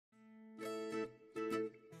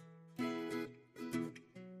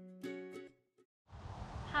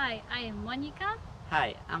Hi, I am Monika.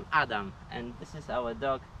 Hi, I'm Adam and this is our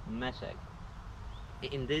dog Meshek.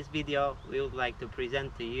 In this video we would like to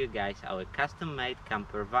present to you guys our custom-made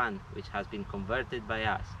camper van which has been converted by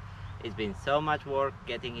us. It's been so much work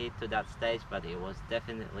getting it to that stage, but it was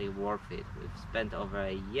definitely worth it. We've spent over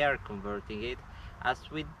a year converting it as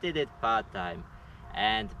we did it part-time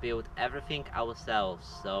and built everything ourselves.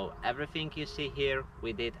 So everything you see here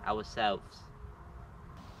we did ourselves.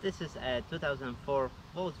 This is a 2004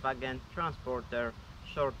 Volkswagen Transporter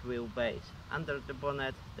short wheelbase. Under the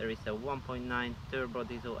bonnet there is a 1.9 turbo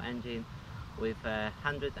diesel engine with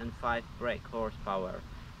 105 brake horsepower.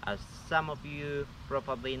 As some of you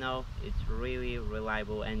probably know, it's a really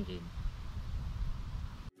reliable engine.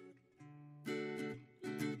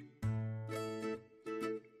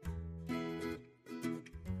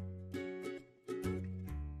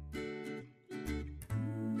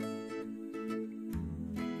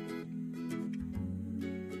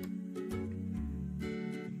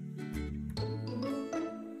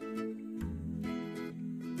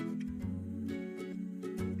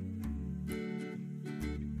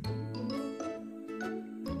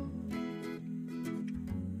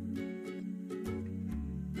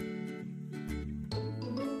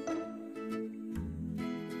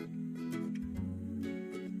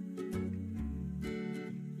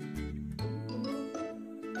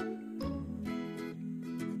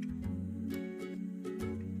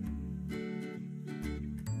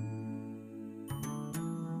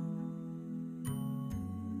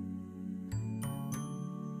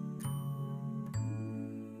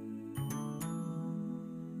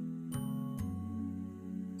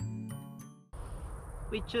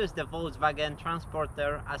 We choose the Volkswagen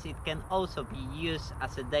Transporter as it can also be used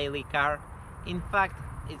as a daily car. In fact,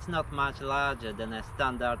 it's not much larger than a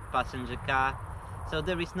standard passenger car, so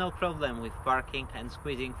there is no problem with parking and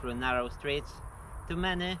squeezing through narrow streets. To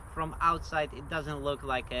many, from outside it doesn't look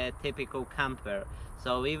like a typical camper,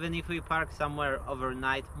 so even if we park somewhere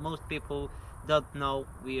overnight, most people don't know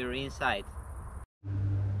we're inside.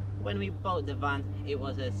 When we bought the van, it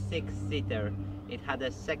was a 6-seater. It had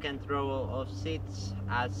a second row of seats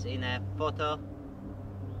as in a photo.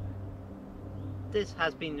 This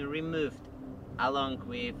has been removed along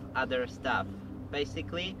with other stuff.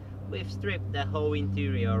 Basically, we've stripped the whole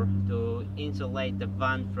interior to insulate the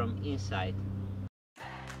van from inside.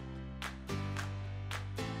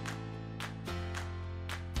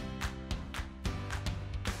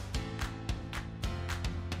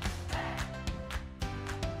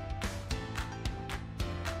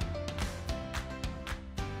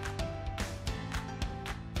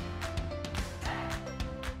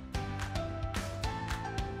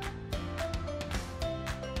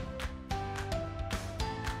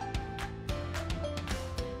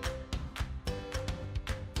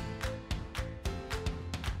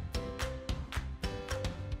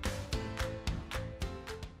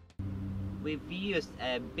 We've used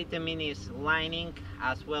a bituminous lining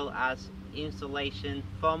as well as insulation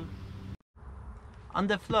foam. On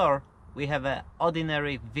the floor we have an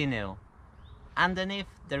ordinary vinyl. Underneath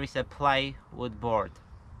there is a plywood board.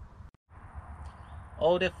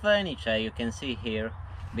 All the furniture you can see here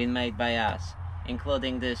been made by us,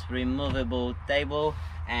 including this removable table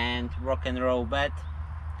and rock and roll bed.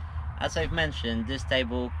 As I've mentioned, this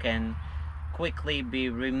table can quickly be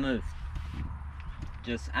removed.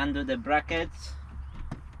 Just undo the brackets,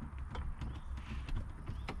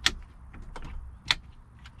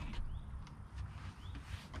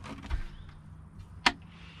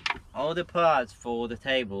 all the parts for the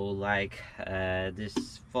table, like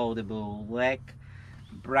this foldable leg,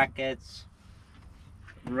 brackets,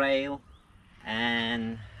 rail,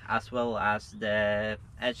 and as well as the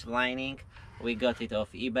edge lining, we got it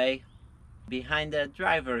off eBay. Behind the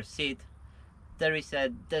driver's seat there is a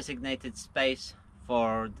designated space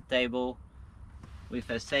for the table with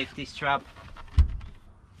a safety strap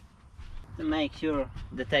to make sure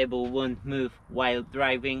the table won't move while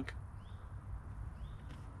driving.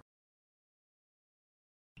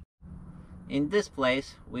 In this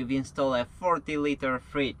place we've installed a 40-liter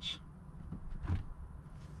fridge.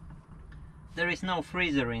 There is no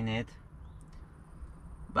freezer in it,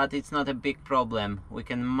 but it's not a big problem. We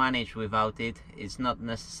can manage without it. It's not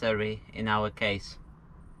necessary in our case.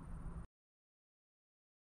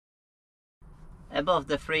 Above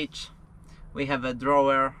the fridge we have a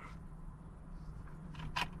drawer,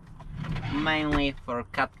 mainly for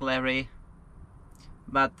cutlery,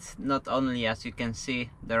 but not only. As you can see,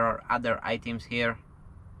 there are other items here.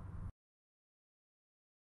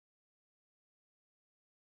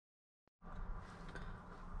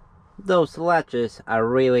 Those latches are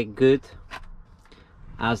really good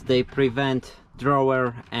as they prevent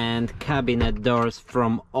drawer and cabinet doors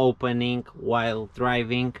from opening while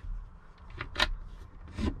driving.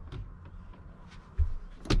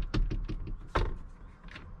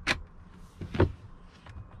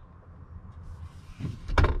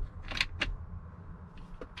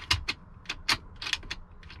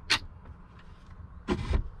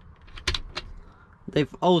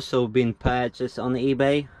 They've also been purchased on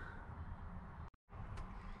eBay.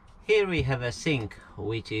 Here we have a sink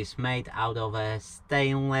which is made out of a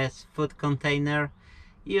stainless food container.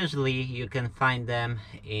 Usually you can find them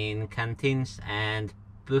in canteens and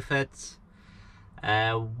buffets.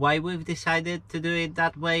 Why we've decided to do it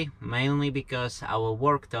that way? Mainly because our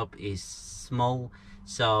worktop is small,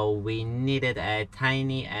 so we needed a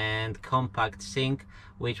tiny and compact sink,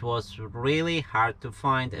 which was really hard to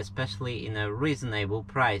find, especially in a reasonable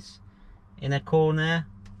price. In a corner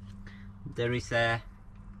there is a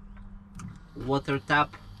water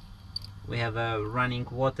tap. We have a running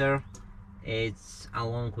water. It's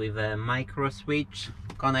along with a micro switch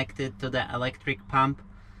connected to the electric pump.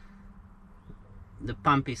 The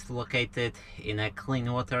pump is located in a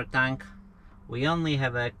clean water tank. We only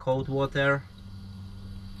have a cold water.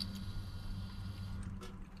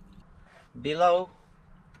 Below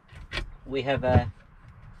we have a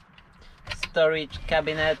storage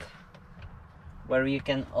cabinet where you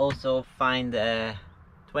can also find a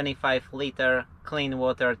 25-liter clean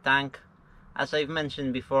water tank. As I've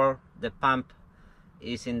mentioned before, the pump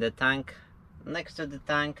is in the tank. Next to the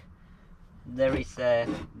tank there is a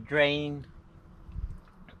drain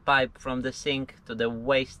pipe from the sink to the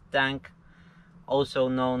waste tank, also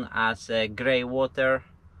known as grey water.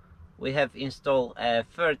 We have installed a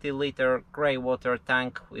 30-liter grey water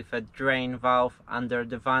tank with a drain valve under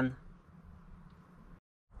the van.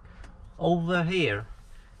 Over here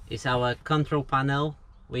is our control panel,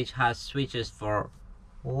 which has switches for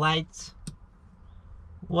lights,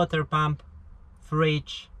 water pump,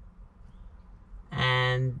 fridge,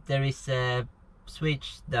 and there is a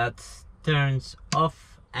switch that turns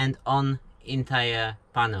off and on entire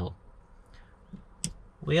panel.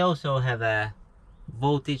 We also have a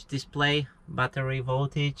voltage display, battery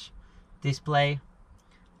voltage display,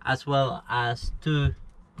 as well as two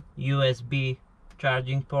USB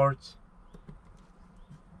charging ports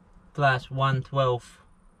plus one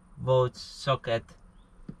 12-volt socket.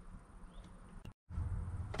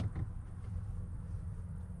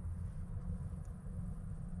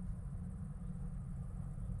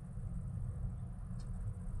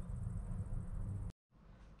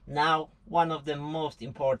 Now, one of the most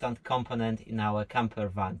important components in our camper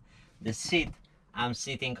van, the seat I'm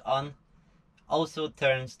sitting on, also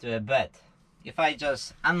turns to a bed. If I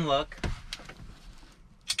just unlock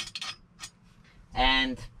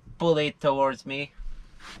and pull it towards me,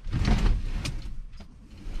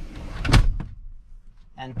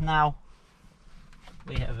 and now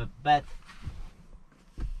we have a bed.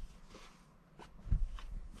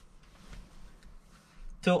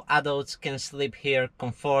 Two adults can sleep here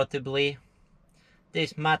comfortably.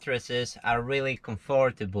 These mattresses are really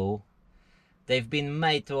comfortable. They've been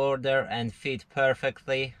made to order and fit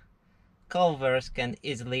perfectly. Covers can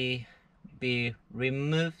easily be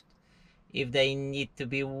removed if they need to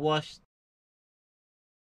be washed.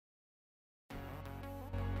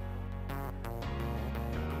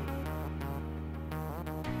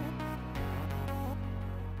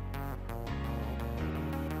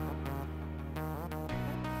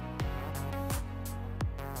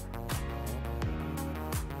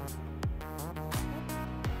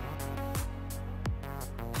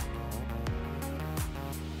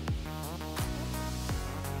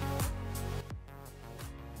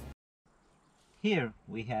 Here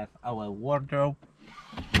we have our wardrobe,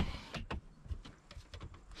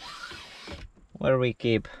 where we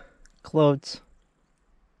keep clothes,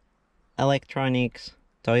 electronics,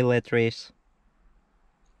 toiletries.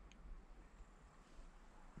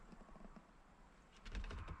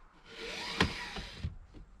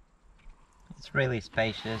 It's really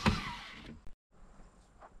spacious.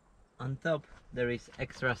 On top there is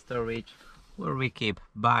extra storage where we keep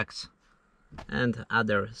bags and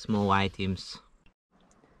other small items.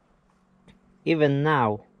 Even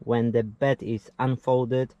now, when the bed is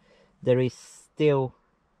unfolded, there is still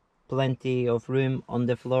plenty of room on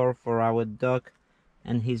the floor for our dog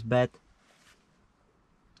and his bed.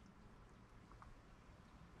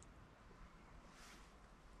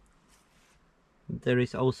 There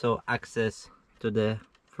is also access to the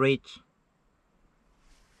fridge.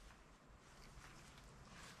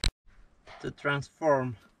 To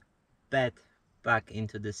transform bed back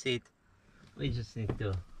into the seat, we just need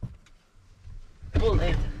to pull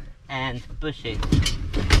it and push it.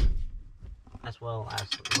 as well as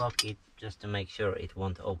lock it just to make sure it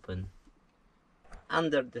won't open.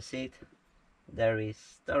 Under the seat there is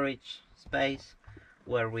storage space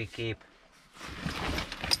where we keep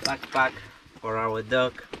backpack for our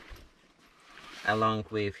dog, along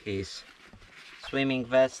with his swimming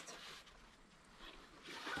vest,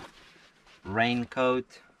 raincoat.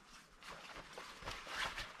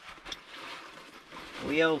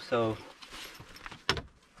 We also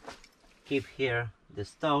keep here the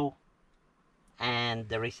stove, and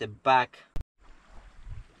there is a bag.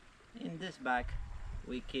 In this bag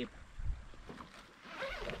we keep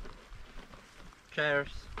chairs,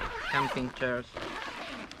 camping chairs,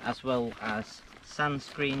 as well as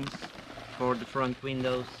sunscreens for the front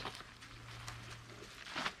windows,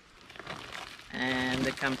 and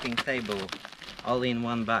the camping table, all in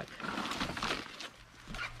one bag.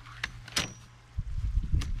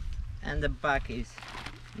 And the bag is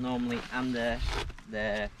normally under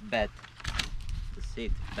the bed, the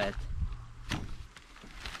seat bed.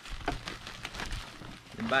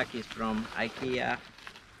 The bag is from IKEA.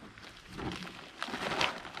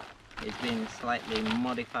 It's been slightly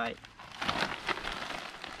modified.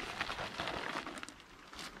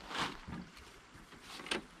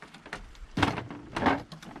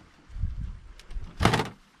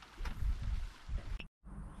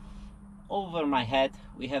 Over my head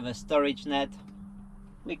we have a storage net.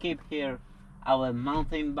 We keep here our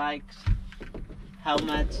mountain bikes,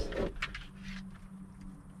 helmets,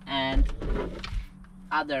 and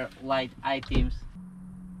other light items.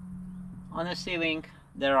 On the ceiling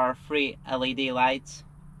there are 3 LED lights.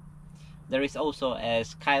 There is also a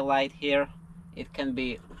skylight here. It can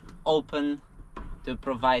be open to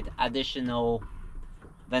provide additional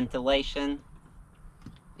ventilation.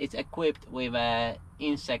 It's equipped with an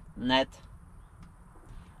insect net.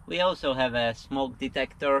 We also have a smoke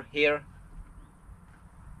detector here.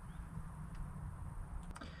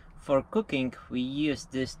 For cooking we use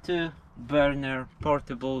this 2-burner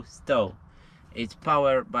portable stove. It's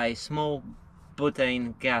powered by small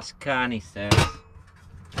butane gas canisters.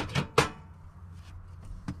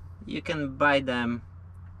 You can buy them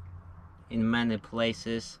in many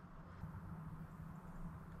places.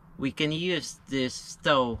 We can use this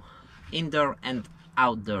stove indoor and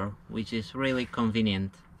outdoor, which is really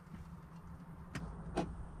convenient.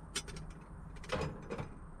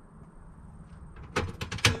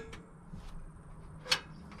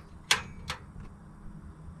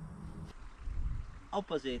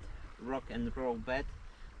 Opposite rock and roll bed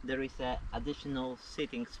there is an additional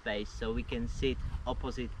sitting space, so we can sit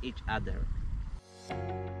opposite each other.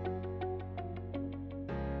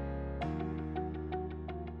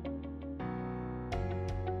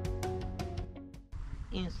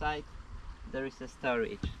 Inside there is a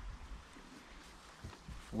storage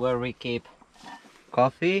where we keep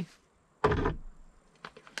coffee,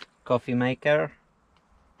 coffee maker,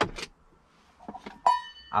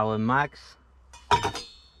 our mugs,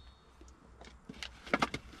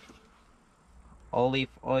 olive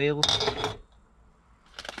oil,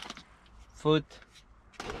 food,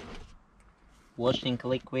 washing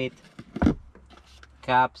liquid,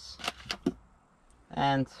 cups,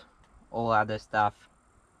 and all other stuff.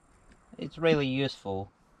 It's really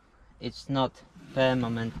useful. It's not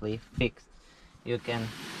permanently fixed. You can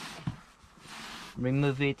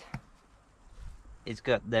remove it. It's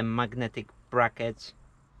got the magnetic brackets.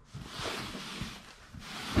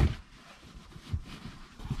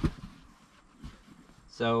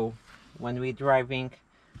 So when we're driving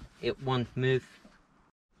it won't move.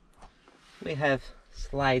 We have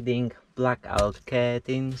sliding blackout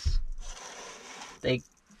curtains. They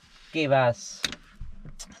give us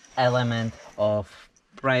element of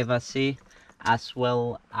privacy as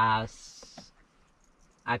well as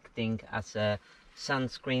acting as a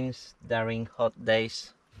sunscreens during hot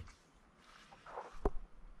days.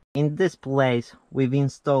 In this place we've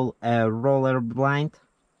installed a roller blind,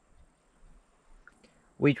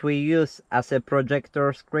 which we use as a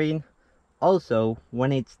projector screen. Also,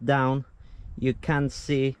 when it's down you can't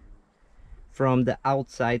see from the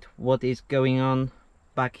outside what is going on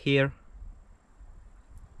back here.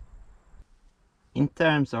 In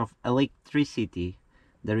terms of electricity,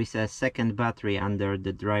 there is a second battery under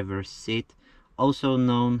the driver's seat, also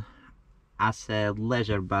known as a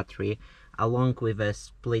leisure battery, along with a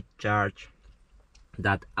split charge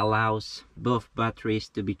that allows both batteries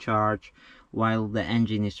to be charged while the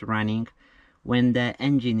engine is running. When the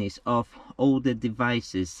engine is off, all the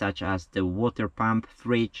devices such as the water pump,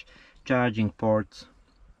 fridge, charging ports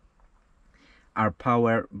are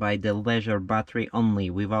powered by the leisure battery only,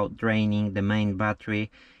 without draining the main battery.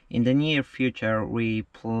 In the near future we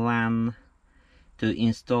plan to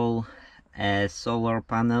install solar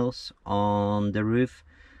panels on the roof,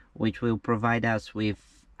 which will provide us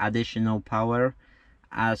with additional power.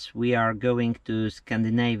 As we are going to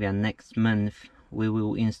Scandinavia next month, we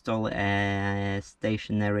will install a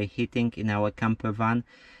stationary heating in our camper van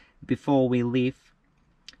before we leave,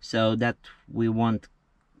 so that we won't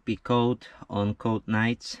be cold on cold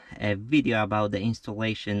nights. A video about the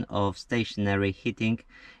installation of stationary heating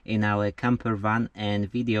in our camper van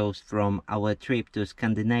and videos from our trip to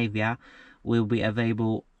Scandinavia will be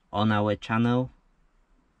available on our channel.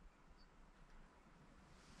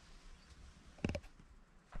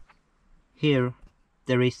 Here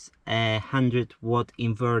there is a 100-watt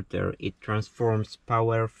inverter. It transforms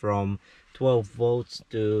power from 12 volts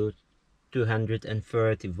to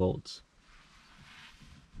 230 volts.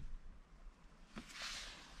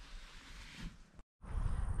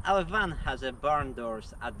 Our van has a barn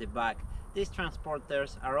doors at the back. These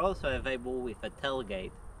transporters are also available with a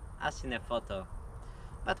tailgate, as in a photo.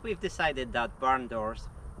 But we've decided that barn doors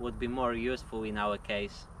would be more useful in our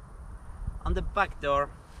case. On the back door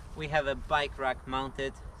we have a bike rack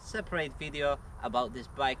mounted. Separate video about this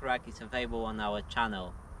bike rack is available on our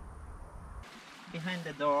channel. Behind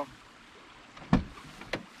the door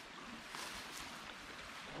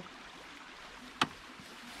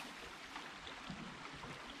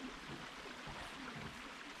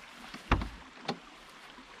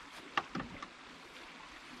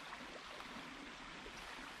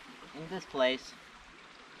in this place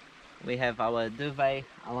we have our duvet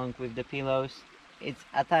along with the pillows. It's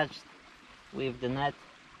attached with the net.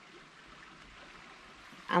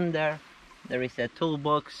 Under there is a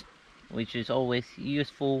toolbox, which is always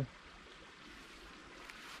useful.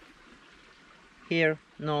 Here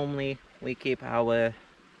normally we keep our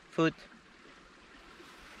food.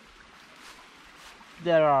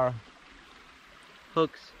 There are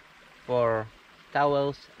hooks for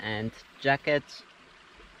towels and jackets.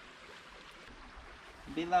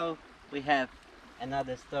 Below we have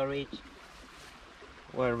another storage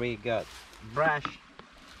where we got brush,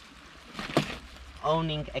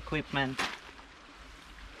 owning equipment,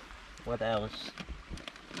 what else,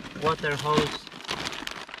 water hose,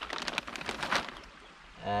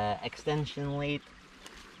 extension lead,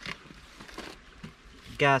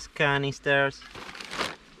 gas canisters,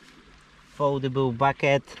 foldable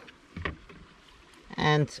bucket,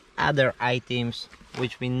 and other items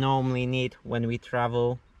which we normally need when we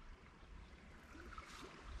travel.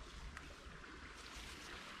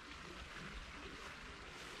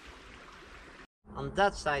 On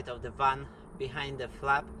that side of the van, behind the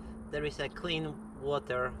flap, there is a clean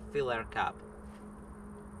water filler cap.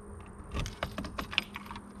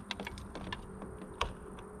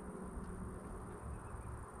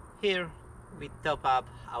 Here we top up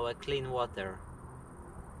our clean water.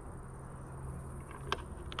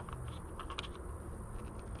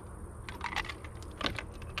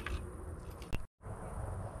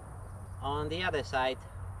 On the other side,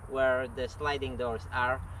 where the sliding doors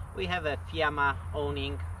are, we have a Fiamma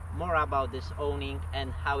awning. More about this awning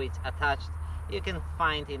and how it's attached you can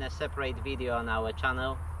find in a separate video on our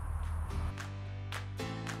channel.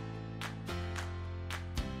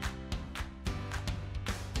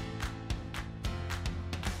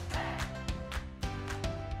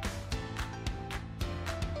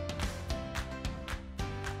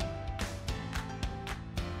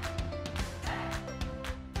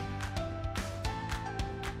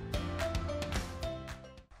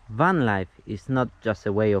 Van life is not just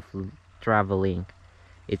a way of traveling,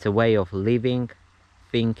 it's a way of living,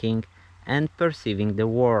 thinking and perceiving the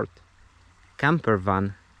world. Camper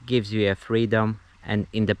van gives you a freedom and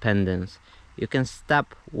independence. You can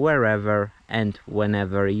stop wherever and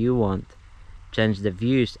whenever you want. Change the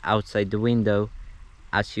views outside the window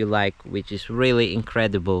as you like, which is really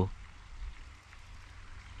incredible.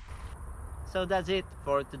 So that's it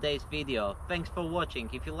for today's video. Thanks for watching.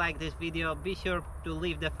 If you like this video, be sure to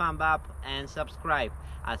leave the thumb up and subscribe,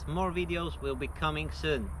 as more videos will be coming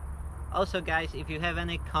soon. Also guys, if you have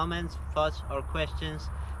any comments, thoughts or questions,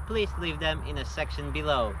 please leave them in a section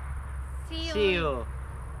below. See you!